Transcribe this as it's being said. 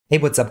Hey,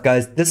 what's up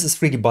guys? This is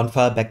 3D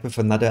Bonfire back with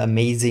another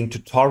amazing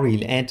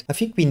tutorial, and I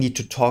think we need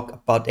to talk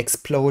about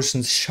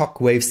explosions,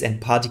 shockwaves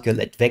and particle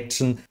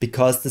advection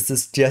because this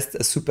is just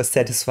a super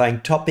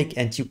satisfying topic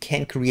and you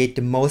can create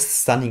the most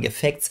stunning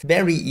effects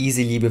very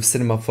easily with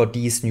Cinema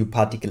 4D's new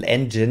particle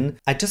engine.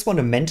 I just want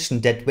to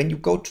mention that when you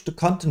go to the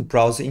content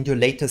browser in your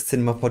latest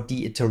Cinema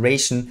 4D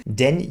iteration,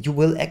 then you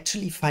will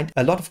actually find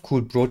a lot of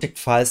cool project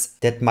files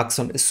that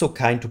Maxon is so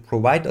kind to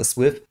provide us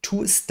with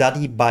to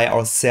study by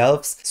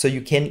ourselves, so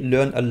you can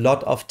learn a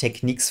lot of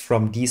techniques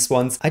from these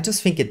ones. I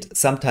just think it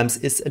sometimes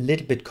is a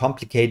little bit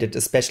complicated,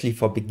 especially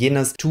for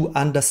beginners, to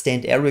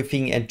understand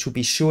everything and to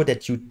be sure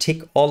that you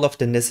tick all of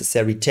the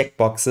necessary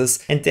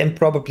checkboxes, and then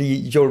probably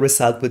your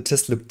result will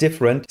just look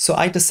different. So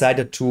I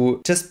decided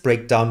to just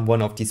break down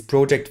one of these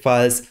project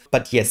files.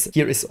 But yes,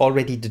 here is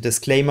already the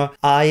disclaimer.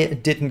 I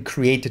didn't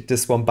create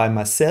this one by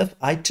myself.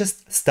 I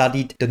just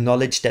studied the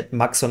knowledge that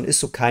Maxon is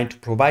so kind to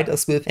provide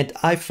us with, and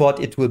I thought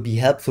it will be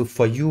helpful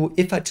for you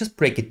if I just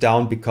break it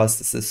down, because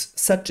this is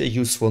such a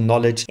useful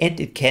knowledge and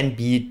it can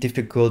be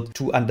difficult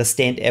to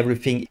understand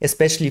everything,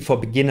 especially for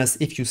beginners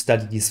if you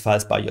study these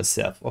files by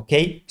yourself.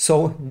 Okay,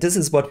 so this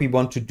is what we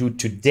want to do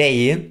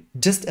today.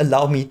 Just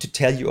allow me to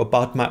tell you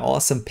about my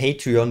awesome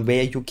Patreon,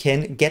 where you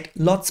can get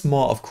lots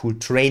more of cool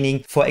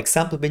training. For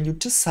example, when you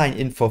just sign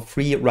in for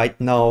free right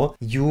now,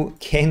 you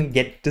can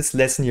get this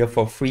lesson here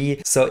for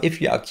free. So if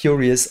you are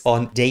curious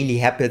on daily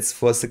habits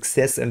for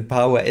success and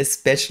power,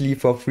 especially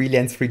for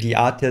freelance 3D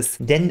artists,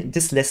 then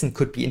this lesson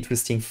could be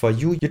interesting for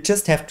you. You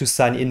just have to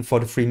sign in for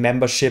the free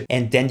membership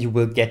and then you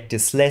will get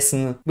this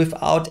lesson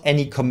without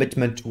any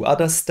commitment to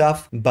other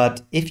stuff.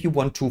 But if you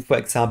want to, for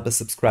example,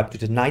 subscribe to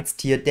the Knights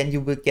tier, then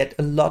you will get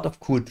a lot of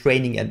cool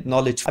training and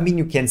knowledge. I mean,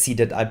 you can see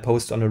that I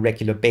post on a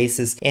regular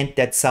basis and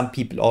that some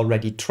people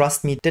already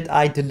trust me, that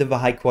I deliver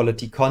high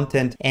quality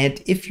content.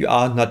 And if you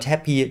are not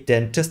happy,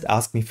 then just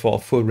ask me for a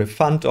full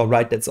refund. All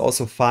right, that's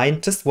also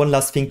fine. Just one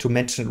last thing to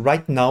mention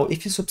right now: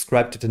 if you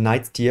subscribe to the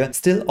Knights tier,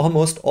 still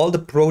almost all the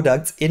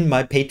products in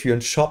my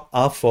Patreon shop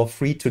are for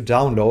free to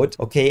download.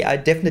 Okay, I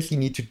definitely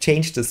need to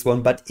change this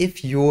one, but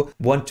if you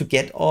want to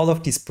get all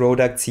of these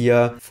products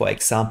here, for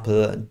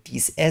example,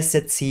 these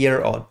assets here,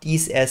 or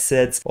these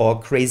assets, or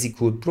crazy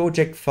cool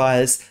project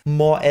files,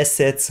 more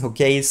assets,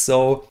 okay,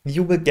 so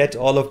you will get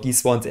all of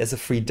these ones as a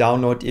free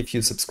download if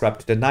you subscribe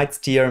to the Knights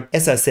tier.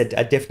 As I said,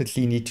 I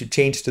definitely need to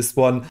change this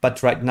one,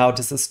 but right now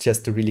this is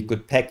just a really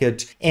good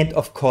package. And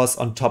of course,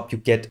 on top you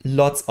get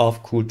lots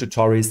of cool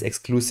tutorials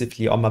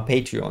exclusively on my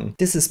Patreon.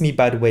 This is me,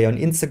 by the way, on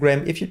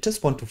Instagram, if you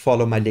just want to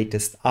follow my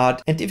latest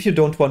art. And if you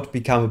don't want to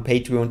become a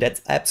Patreon,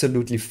 that's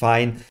absolutely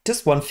fine.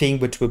 Just one thing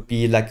which would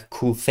be like a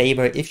cool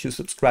favor: if you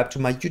subscribe to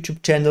my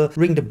YouTube channel,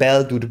 ring the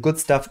bell, do the good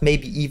stuff,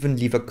 maybe even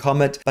leave a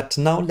comment. But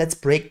now let's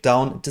break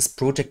down this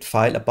project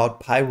file about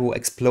pyro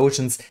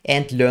explosions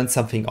and learn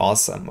something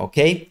awesome,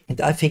 okay?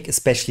 And I think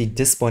especially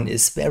this one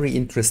is very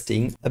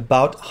interesting,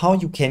 about how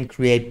you can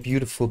create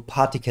beautiful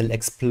particle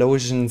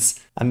explosions.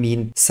 I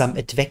mean, some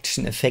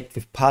advection effect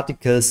with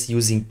particles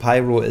using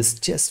pyro is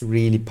just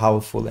really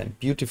powerful and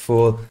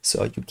beautiful.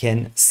 So you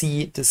can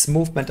see this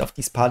movement of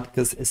these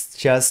particles is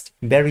just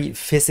very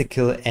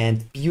physical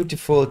and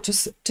beautiful.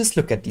 Just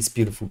look at these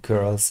beautiful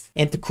curls.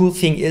 And the cool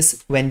thing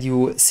is, when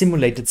you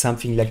simulated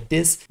something like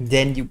this,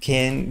 then you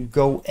can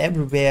go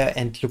everywhere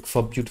and look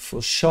for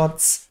beautiful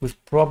shots with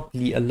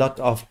probably a lot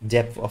of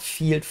depth of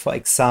field, for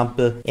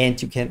example.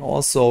 And you can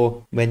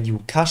also, when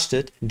you cached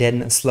it,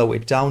 then slow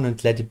it down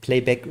and let it play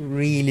back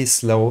really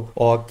slow,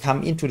 or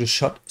come into the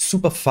shot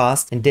super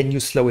fast and then you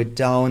slow it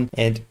down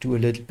and do a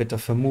little bit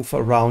of a move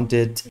around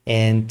it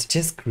and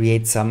just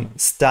create some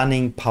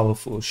stunning,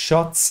 powerful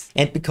shots.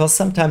 And because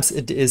sometimes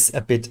it is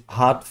a bit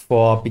hard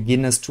for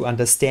beginners to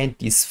understand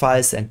these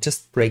files and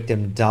just break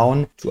them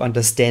down to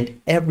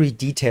understand every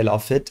detail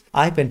of it,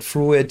 I went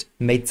through it,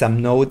 made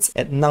some notes,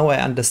 and now I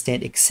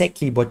understand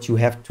exactly what you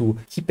have to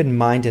keep in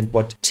mind and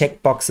what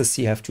checkboxes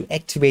you have to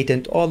activate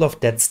and all of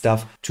that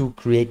stuff to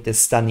create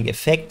this stunning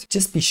effect.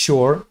 Just be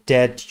sure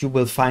that you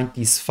will find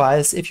these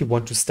files if you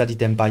want to study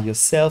them by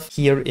yourself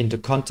here in the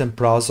content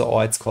browser,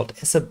 or it's called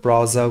asset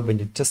browser. When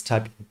you just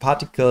type in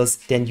particles,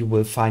 then you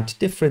will find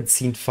different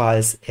scene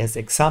files as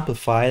example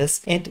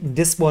files. And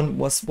this one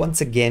was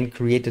once again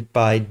created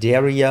by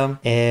Daria,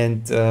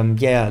 and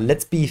yeah,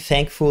 let's be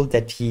thankful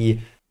that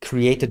he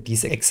created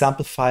these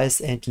example files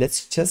and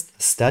let's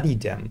just study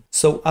them.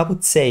 So I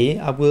would say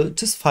I will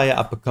just fire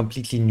up a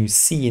completely new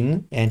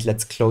scene, and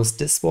let's close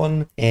this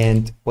one.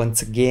 And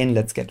once again,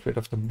 let's get rid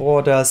of the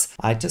borders.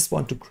 I just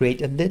want to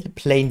create a little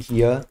plane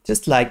here,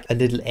 just like a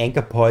little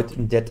anchor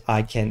point that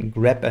I can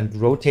grab and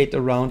rotate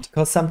around,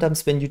 because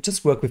sometimes when you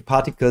just work with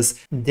particles,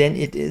 then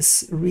it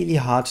is really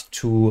hard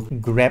to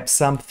grab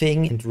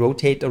something and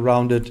rotate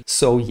around it.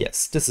 So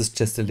yes, this is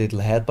just a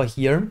little helper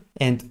here.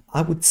 And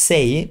I would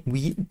say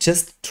we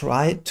just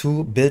try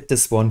to build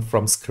this one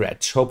from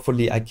scratch.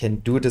 Hopefully I can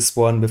do this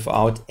one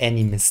without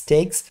any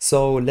mistakes.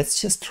 So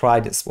let's just try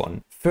this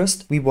one.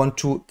 First, we want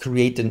to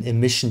create an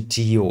emission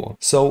geo.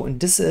 So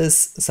this is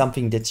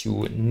something that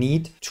you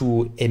need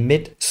to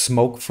emit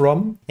smoke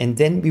from, and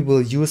then we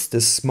will use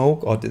this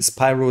smoke or this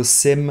pyro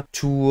sim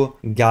to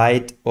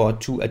guide or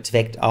to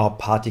advect our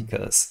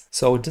particles.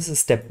 So this is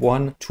step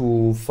one,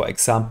 to, for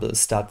example,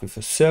 start with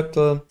a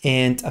circle.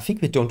 And I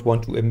think we don't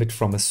want to emit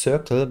from a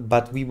circle,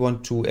 but we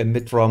want to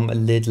emit from a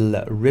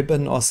little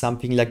ribbon or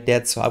something like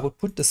that. So I would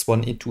put this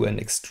one into an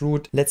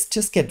extrude. Let's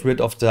just get rid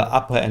of the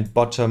upper and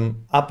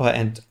bottom, upper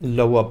and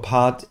lower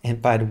part.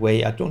 And by the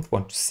way, I don't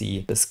want to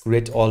see this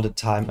grid all the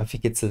time. I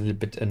think it's a little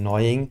bit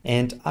annoying.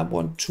 And I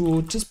want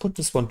to just put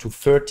this one to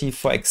 30,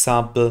 for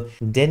example.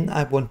 Then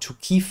I want to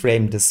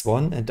keyframe this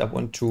one, and I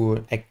want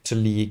to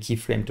actually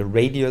keyframe the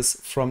radius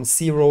from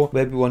 0,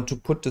 where we want to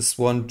put this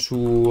one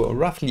to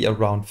roughly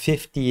around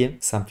 50,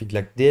 something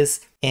like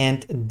this.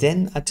 And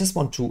then I just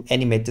want to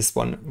animate this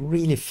one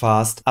really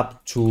fast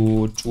up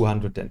to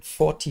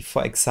 240,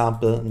 for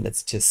example.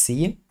 Let's just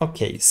see.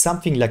 Okay,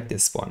 something like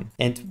this one.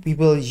 And we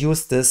will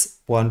use this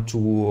one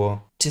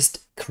to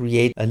just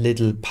create a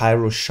little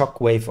pyro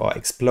shockwave or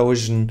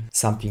explosion,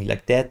 something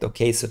like that.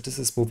 Okay, so this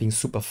is moving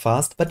super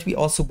fast, but we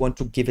also want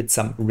to give it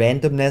some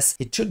randomness.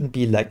 It shouldn't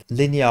be like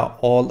linear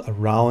all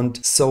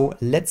around. So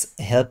let's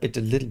help it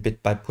a little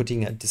bit by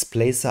putting a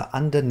displacer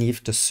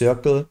underneath the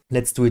circle.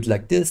 Let's do it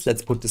like this.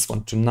 Let's put this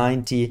one to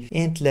 90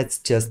 and let's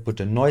just put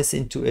a noise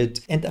into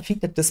it. And I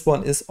think that this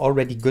one is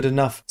already good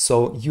enough.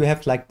 So you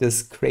have like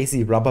this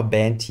crazy rubber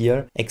band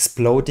here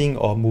exploding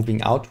or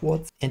moving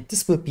outwards, and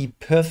this will be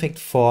perfect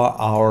for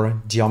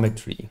our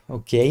geometry.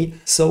 Okay,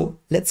 so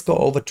let's go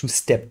over to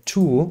step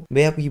 2,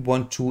 where we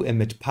want to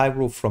emit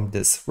pyro from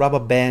this rubber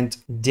band.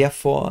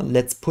 Therefore,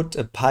 let's put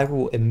a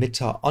pyro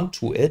emitter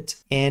onto it,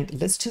 and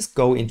let's just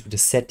go into the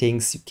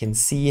settings. You can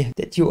see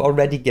that you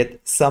already get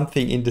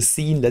something in the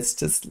scene. Let's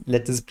just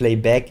let this play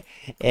back,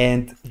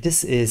 and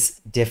this is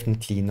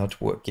definitely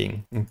not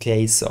working.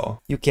 Okay, so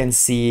you can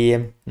see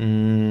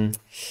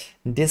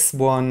this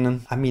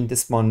one, I mean,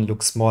 this one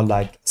looks more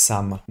like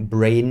some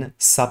brain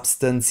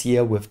substance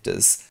here with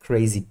this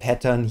crazy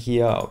pattern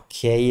here.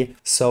 Okay,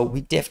 so we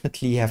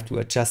definitely have to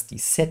adjust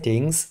these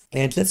settings,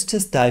 and let's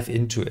just dive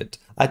into it.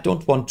 I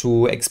don't want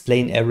to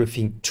explain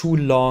everything too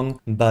long,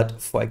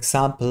 but for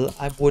example,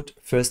 I would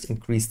first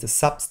increase the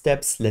sub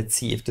steps. Let's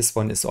see if this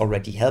one is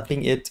already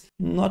helping it.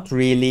 Not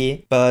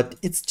really, but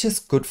it's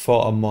just good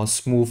for a more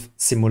smooth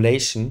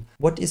simulation.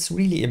 What is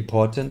really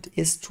important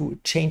is to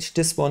change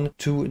this one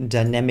to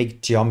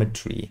dynamic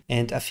geometry.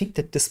 And I think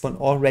that this one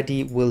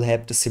already will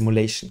help the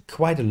simulation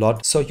quite a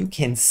lot. So you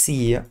can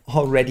see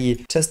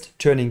already just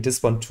turning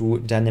this one to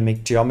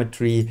dynamic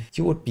geometry,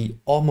 you would be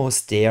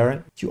almost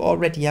there. You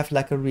already have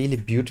like a really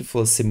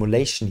beautiful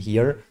simulation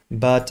here,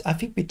 but I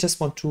think we just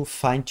want to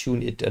fine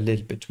tune it a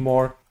little bit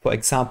more. For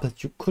example,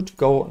 you could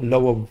go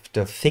lower with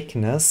the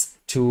thickness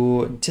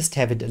to just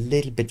have it a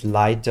little bit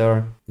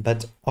lighter,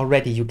 but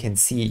already you can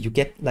see you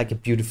get like a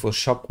beautiful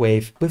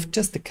shockwave with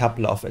just a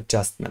couple of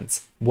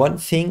adjustments. One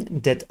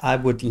thing that I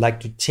would like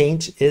to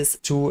change is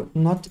to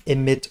not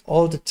emit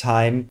all the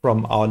time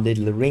from our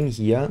little ring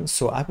here.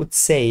 So I would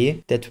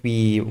say that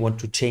we want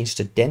to change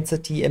the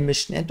density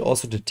emission and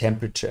also the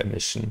temperature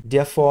emission.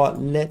 Therefore,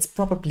 let's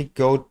probably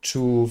go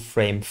to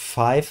frame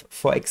 5,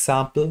 for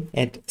example,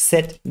 and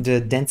set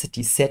the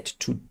density set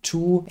to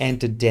 2 and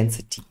the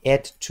density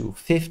add to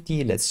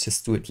 50. Let's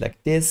just do it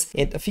like this.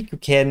 And I think you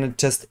can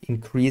just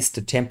increase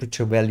the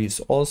temperature values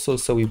also.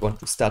 So we want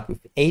to start with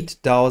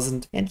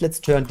 8,000 and let's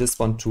turn this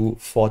one to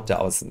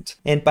 4,000.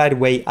 And by the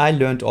way, I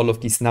learned all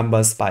of these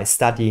numbers by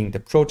studying the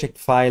project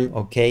file.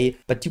 Okay,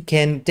 but you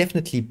can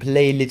definitely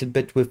play a little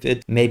bit with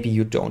it. Maybe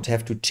you don't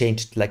have to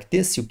change it like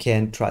this. You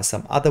can try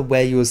some other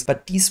values,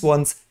 but these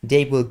ones,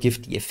 they will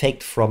give the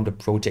effect from the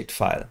project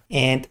file.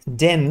 And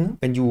then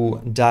when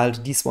you dial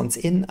these ones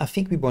in, I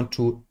think we want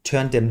to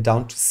turn them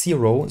down to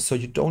 0 so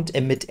you don't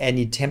emit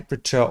any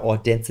temperature or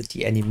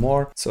density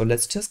anymore. So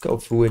let's just go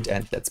through it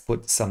and let's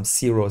put some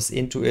zeros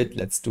into it.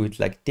 Let's do it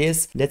like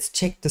this. Let's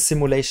check the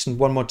simulation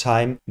one more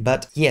time.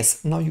 But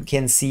yes, now you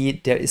can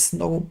see there is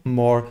no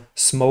more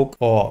smoke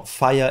or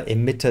fire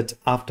emitted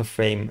after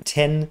frame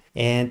 10,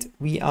 and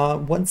we are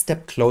one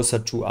step closer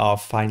to our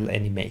final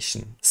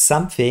animation.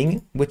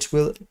 Something which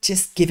will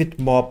just give it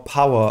more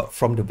power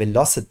from the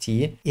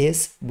velocity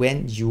is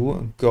when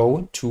you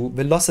go to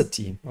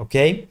velocity.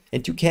 Okay,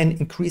 and you can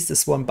increase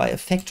this one by a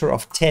factor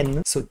of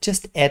 10. So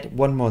just add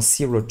one more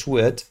 0 to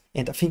it.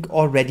 And I think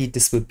already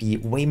this will be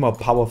way more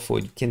powerful.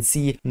 You can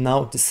see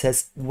now this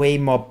has way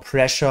more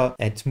pressure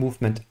and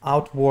movement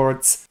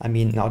outwards. I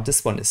mean, now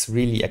this one is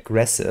really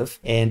aggressive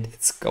and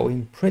it's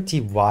going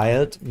pretty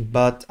wild,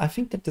 but I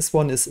think that this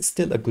one is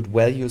still a good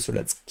value. So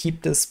let's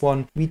keep this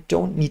one. We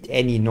don't need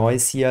any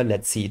noise here.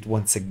 Let's see it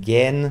once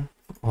again.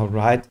 All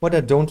right, what I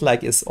don't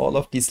like is all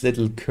of these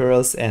little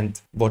curls and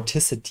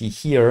vorticity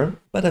here,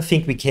 but I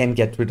think we can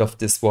get rid of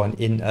this one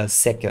in a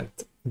second.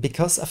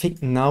 because I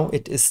think now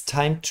it is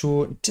time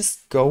to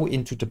just go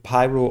into the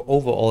Pyro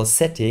overall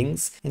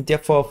settings. And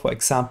therefore, for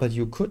example,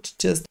 you could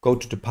just go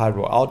to the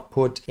Pyro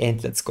output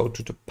and let's go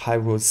to the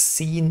Pyro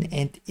scene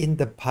and in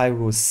the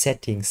Pyro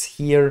settings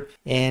here.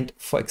 And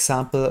for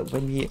example,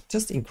 when we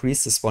just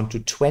increase this one to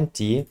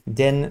 20,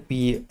 then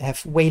we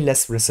have way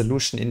less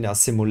resolution in our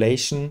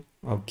simulation.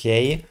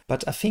 Okay,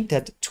 but I think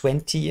that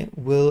 20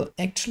 will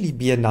actually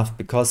be enough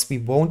because we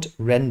won't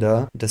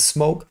render the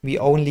smoke. We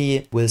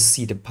only will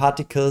see the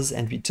particles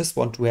and we just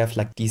want to have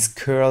like these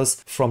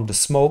curls from the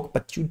smoke,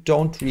 but you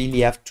don't really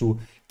have to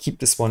keep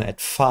this one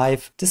at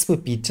 5. This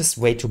would be just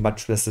way too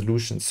much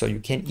resolution. So you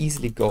can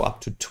easily go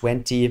up to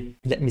 20.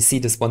 Let me see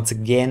this once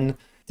again.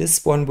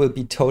 This one will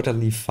be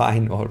totally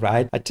fine, all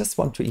right? I just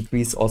want to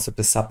increase also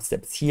the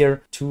substeps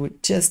here to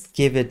just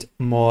give it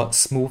more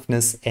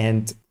smoothness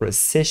and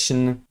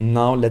precision.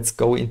 Now let's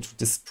go into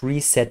the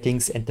tree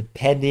settings and the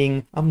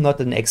padding. I'm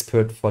not an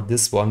expert for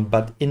this one,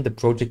 but in the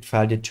project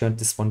file, they turned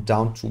this one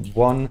down to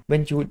 1.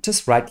 When you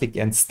just right click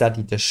and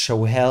study the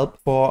show help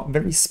for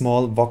very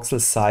small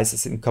voxel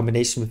sizes in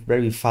combination with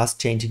very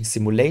fast changing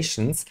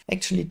simulations,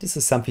 actually this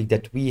is something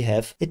that we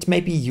have. It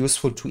may be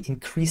useful to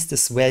increase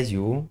this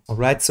value, all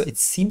right? So it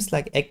seems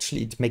like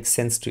actually it makes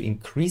sense to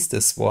increase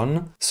this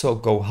one, so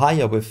go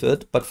higher with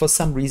it, but for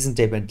some reason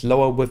they went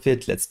lower with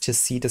it. Let's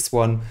just see this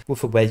one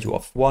with a value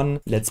of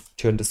 1. Let's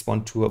turn this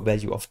one to a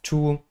value of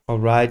 2. All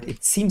right,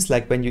 it seems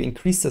like when you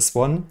increase this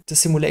one, the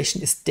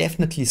simulation is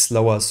definitely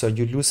slower, so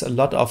you lose a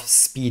lot of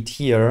speed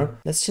here.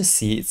 Let's just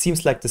see. It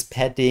seems like this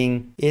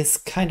padding is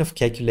kind of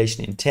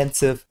calculation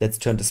intensive. Let's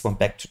turn this one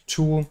back to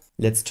 2.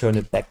 Let's turn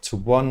it back to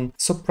 1.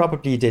 So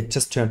probably they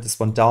just turned this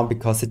one down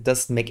because it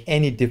doesn't make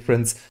any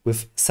difference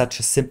with such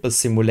a simple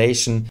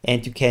simulation.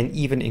 And you can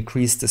even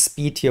increase the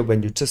speed here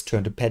when you just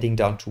turn the padding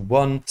down to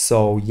 1.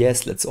 So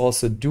yes, let's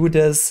also do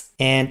this.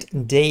 And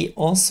they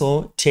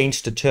also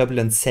changed the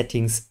turbulence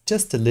settings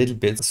just a little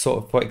bit.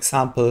 So for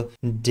example,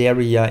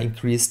 Daria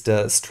increased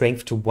the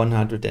strength to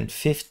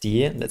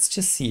 150. Let's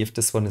just see if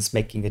this one is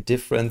making a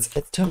difference.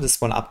 Let's turn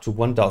this one up to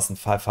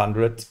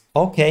 1500.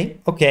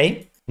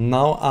 Okay.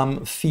 Now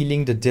I'm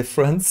feeling the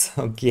difference.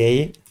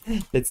 Okay,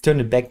 let's turn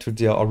it back to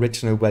the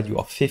original value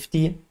of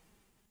 50.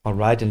 All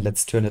right, and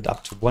let's turn it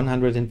up to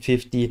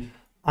 150.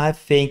 I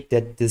think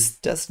that this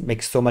doesn't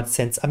make so much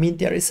sense. I mean,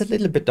 there is a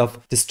little bit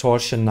of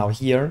distortion now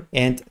here,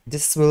 and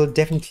this will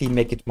definitely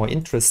make it more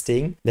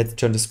interesting. Let's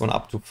turn this one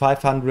up to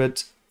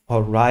 500.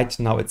 All right,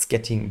 now it's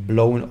getting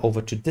blown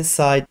over to this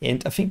side,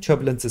 and I think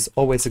turbulence is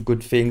always a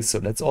good thing, so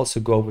let's also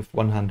go with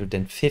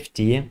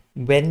 150.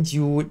 When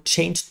you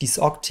change these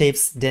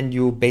octaves, then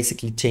you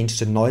basically change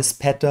the noise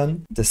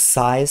pattern, the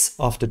size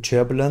of the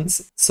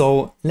turbulence.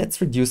 So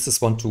let's reduce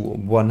this one to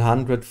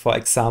 100, for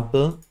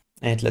example,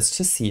 and let's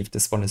just see if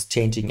this one is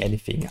changing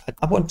anything.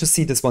 I want to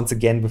see this once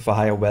again with a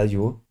higher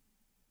value.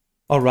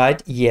 All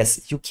right,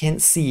 yes, you can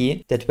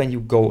see that when you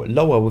go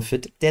lower with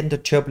it, then the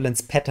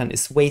turbulence pattern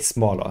is way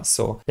smaller.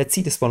 So let's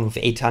see this one with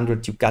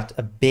 800, you got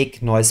a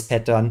big noise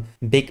pattern,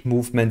 big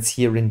movements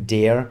here and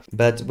there.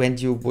 But when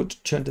you would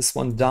turn this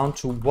one down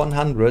to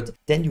 100,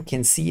 then you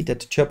can see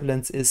that the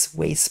turbulence is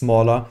way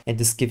smaller and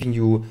is giving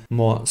you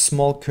more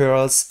small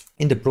curls.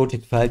 In the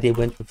project file, they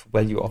went with a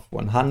value of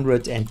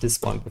 100 and this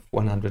one with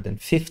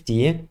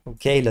 150.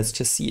 Okay, let's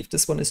just see if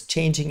this one is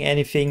changing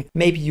anything.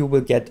 Maybe you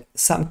will get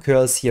some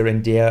curls here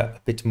and there,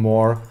 a bit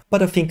more.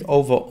 But I think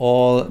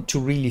overall, to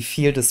really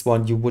feel this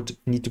one, you would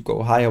need to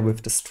go higher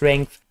with the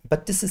strength.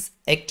 But this is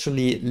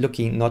actually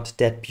looking not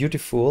that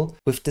beautiful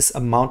with this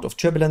amount of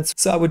turbulence.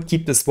 So I would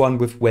keep this one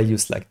with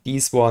values like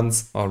these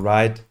ones. All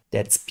right,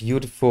 that's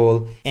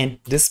beautiful. And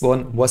this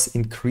one was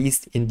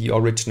increased in the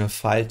original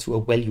file to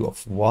a value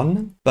of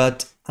 1.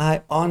 But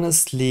I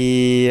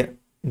honestly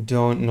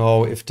don't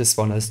know if this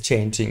one is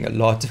changing a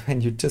lot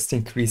when you just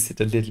increase it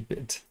a little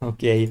bit.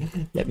 Okay,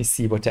 let me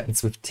see what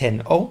happens with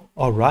 10. Oh,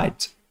 all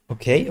right.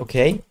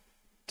 Okay.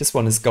 This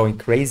one is going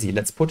crazy.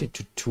 Let's put it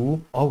to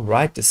 2. All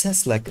right, this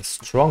has like a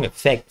strong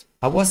effect.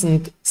 I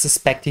wasn't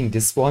suspecting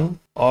this one.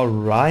 All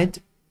right,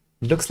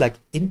 looks like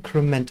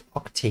increment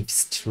octave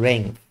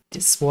strength.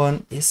 This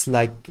one is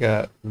like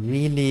a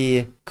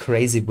really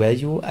crazy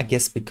value, I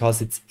guess, because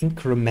it's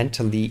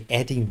incrementally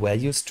adding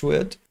values to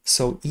it.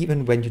 So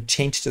even when you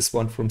change this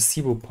one from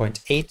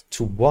 0.8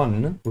 to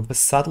 1 with a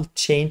subtle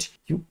change,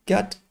 you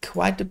got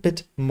quite a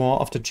bit more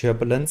of the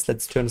turbulence.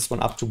 Let's turn this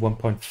one up to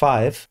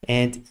 1.5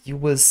 and you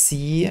will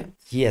see,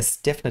 yes,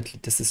 definitely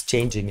this is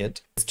changing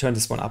it. Let's turn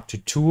this one up to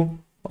 2.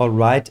 All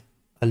right.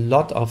 A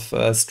lot of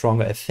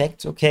stronger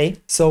effect. Okay,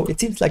 so it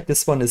seems like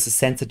this one is a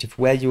sensitive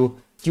value.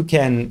 You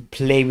can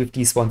play with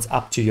these ones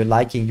up to your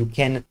liking. You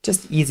can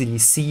just easily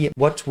see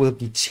what will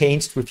be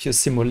changed with your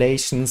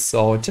simulations.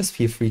 So just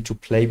feel free to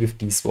play with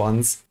these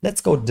ones.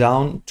 Let's go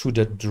down to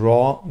the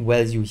draw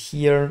value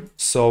here.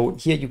 So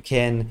here you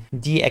can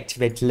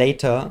deactivate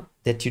later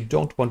that you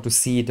don't want to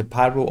see the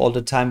pyro all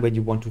the time when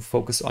you want to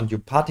focus on your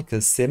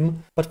particle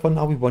sim. But for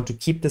now, we want to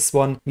keep this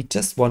one. We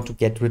just want to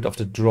get rid of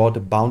the draw, the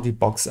boundary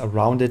box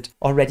around it.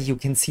 Already you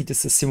can see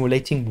this is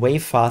simulating way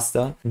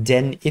faster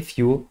than if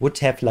you would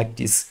have like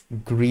these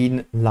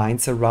green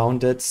lines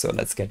around it. So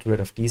let's get rid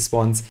of these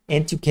ones.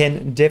 And you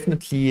can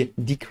definitely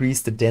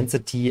decrease the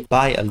density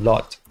by a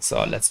lot.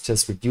 So let's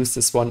just reduce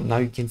this one. Now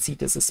you can see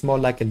this is more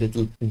like a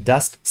little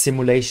dust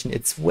simulation.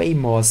 It's way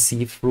more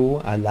see-through.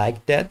 I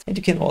like that. And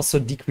you can also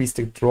decrease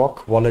the draw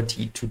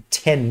quality to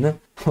 10.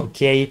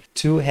 Okay,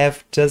 to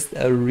have just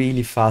a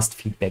really fast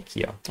feedback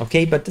here.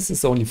 Okay, but this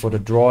is only for the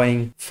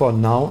drawing. For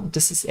now,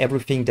 this is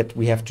everything that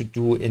we have to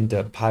do in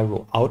the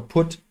Pyro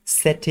output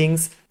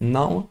settings.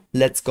 Now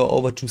let's go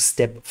over to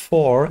step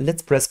 4.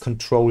 Let's press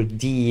Ctrl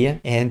D,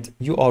 and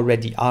you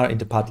already are in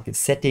the particle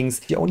settings.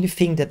 The only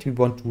thing that we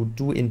want to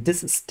do in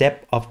this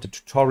step of the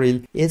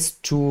tutorial is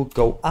to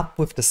go up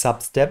with the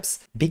sub steps,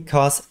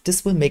 because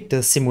this will make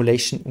the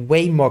simulation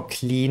way more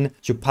clean.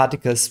 Your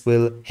particles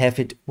will have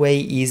it way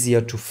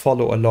easier to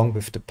follow along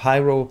with the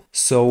pyro.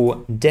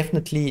 So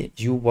definitely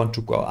you want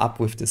to go up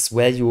with this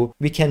value.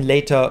 We can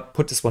later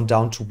put this one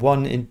down to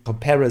 1 in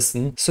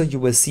comparison, so you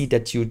will see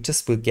that you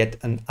just will get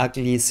an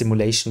ugly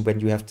simulation when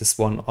you have this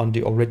one on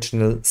the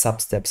original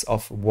substeps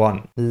of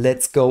 1.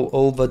 Let's go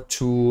over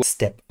to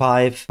step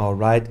 5. All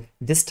right,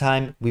 this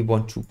time we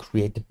want to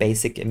create the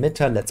basic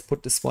emitter. Let's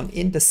put this one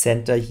in the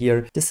center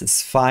here. This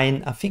is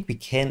fine. I think we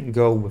can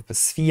go with a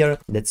sphere.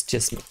 Let's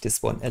just make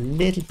this one a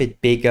little bit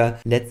bigger.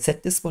 Let's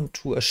set this one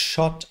to a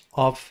shot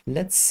of,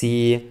 let's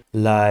see,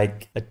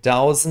 like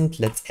 1,000.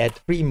 Let's add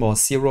 3 more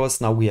zeros.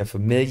 Now we have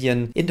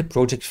 1,000,000. In the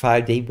project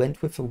file, they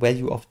went with a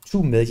value of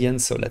 2,000,000.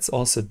 So let's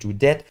also do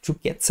that to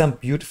get some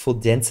beautiful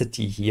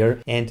density here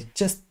and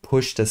just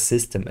push the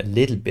system a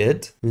little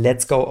bit.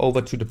 Let's go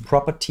over to the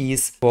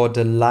properties. For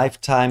the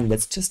lifetime,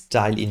 let's just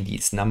dial in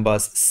these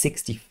numbers.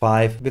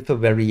 65 with a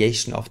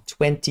variation of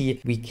 20.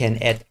 We can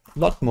add a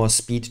lot more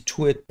speed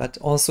to it, but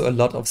also a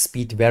lot of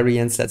speed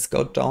variance. Let's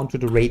go down to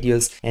the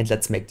radius and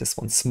let's make this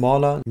one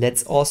smaller.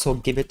 Let's also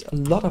give it a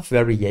lot of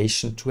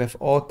variation to have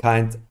all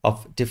kinds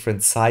of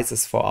different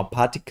sizes for our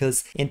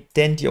particles. And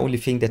then the only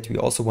thing that we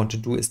also want to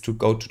do is to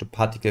go to the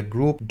particle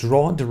group,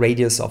 draw the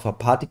radius of our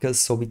particles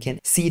so we can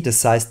see the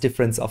size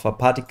difference of our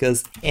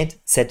particles, and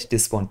set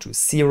this one to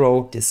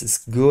 0. This is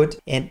good.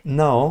 And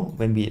now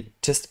when we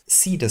just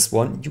see this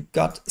one, you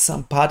got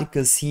some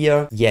particles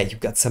here. Yeah, you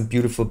got some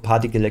beautiful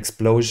particle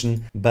explosion,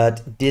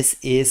 but this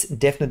is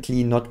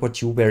definitely not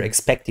what you were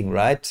expecting,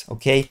 right?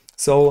 Okay,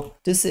 so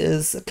this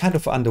is kind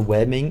of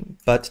underwhelming,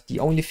 but the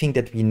only thing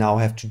that we now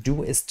have to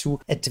do is to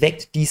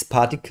advect these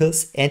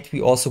particles, and we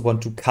also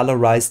want to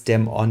colorize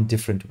them on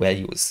different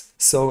values.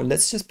 So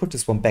let's just put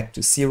this one back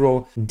to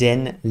 0.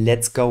 Then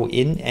let's go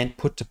in and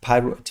put the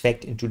pyro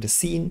advect into the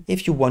scene.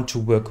 If you want to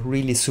work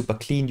really super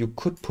clean, you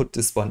could put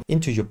this one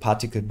into your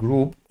particle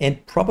group,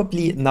 and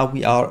probably now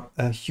we are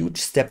a huge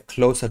step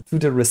closer to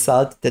the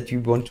result that we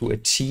want to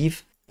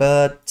achieve.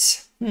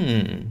 But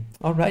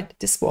all right,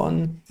 this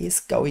one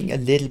is going a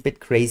little bit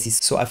crazy.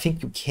 So I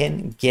think you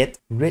can get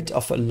rid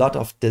of a lot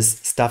of this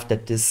stuff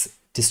that is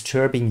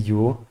disturbing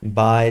you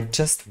by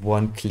just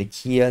one click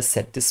here.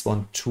 Set this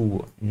one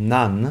to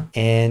none,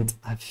 and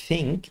I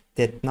think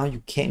that now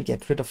you can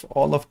get rid of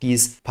all of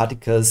these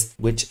particles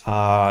which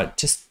are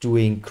just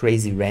doing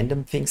crazy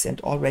random things. And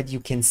already you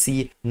can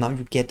see now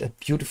you get a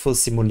beautiful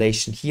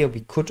simulation here. We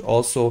could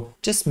also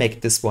just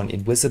make this one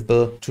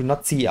invisible to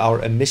not see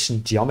our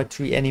emission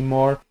geometry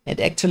anymore.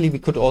 And actually we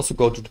could also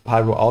go to the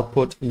pyro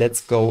output.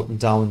 Let's go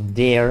down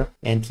there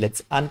and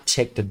let's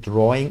uncheck the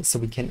drawing so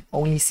we can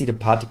only see the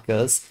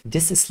particles.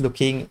 This is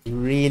looking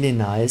really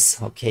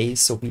nice. Okay,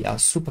 so we are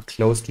super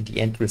close to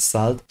the end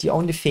result. The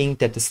only thing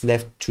that is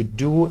left to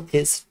do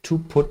is to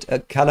put a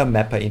color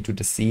mapper into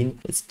the scene.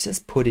 Let's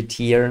just put it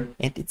here,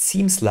 and it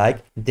seems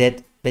like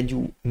that when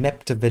you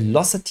map the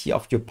velocity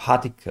of your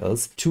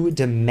particles to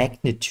the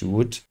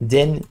magnitude,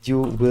 then you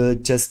will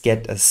just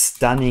get a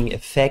stunning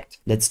effect.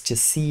 Let's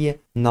just see.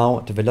 Now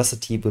the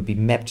velocity will be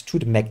mapped to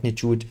the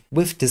magnitude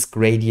with this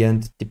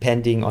gradient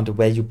depending on the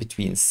value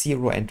between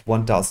 0 and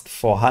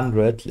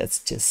 1400. Let's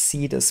just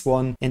see this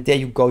one, and there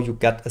you go, you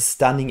got a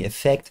stunning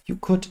effect. You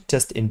could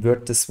just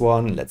invert this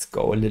one. Let's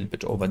go a little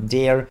bit over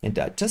there, and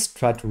I just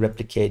try to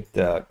replicate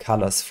the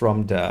colors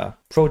from the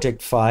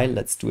project file.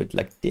 Let's do it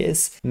like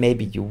this.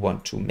 Maybe you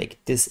want to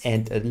make this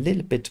end a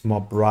little bit more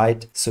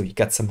bright, so you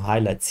got some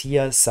highlights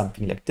here,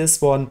 something like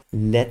this one.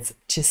 Let's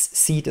just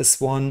see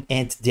this one,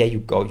 and there you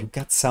go, you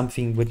got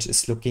something which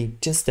is looking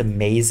just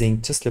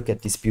amazing. Just look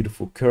at these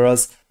beautiful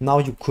curls. Now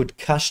you could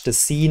cache the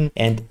scene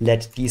and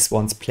let these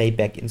ones play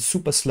back in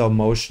super slow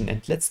motion,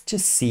 and let's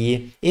just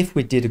see if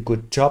we did a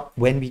good job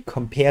when we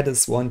compare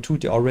this one to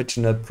the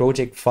original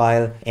project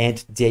file.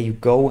 And there you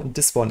go,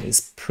 this one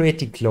is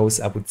pretty close,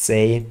 I would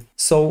say.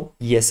 So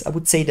yes, I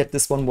would say that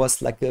this one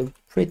was like a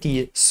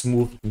pretty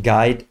smooth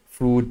guide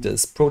through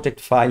this project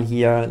file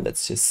here.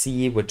 Let's just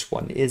see which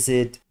one is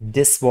it.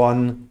 This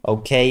one.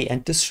 Okay,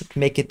 and this should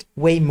make it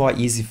way more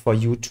easy for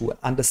you to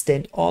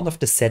understand all of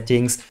the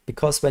settings,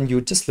 because when you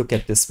just look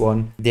at this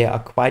one, there are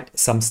quite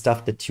some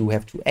stuff that you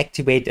have to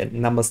activate and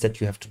numbers that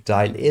you have to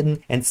dial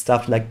in and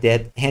stuff like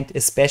that. And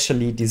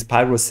especially these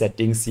Pyro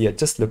settings here,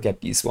 just look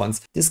at these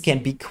ones. This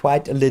can be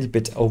quite a little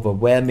bit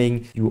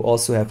overwhelming. You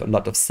also have a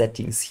lot of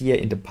settings here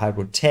in the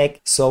Pyro tag.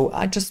 So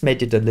I just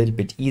made it a little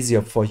bit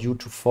easier for you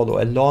to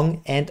follow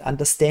along and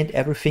understand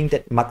everything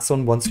that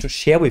Maxon wants to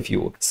share with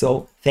you.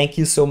 So thank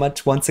you so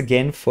much once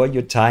again for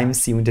your time.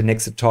 See you in the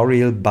next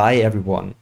tutorial. Bye everyone.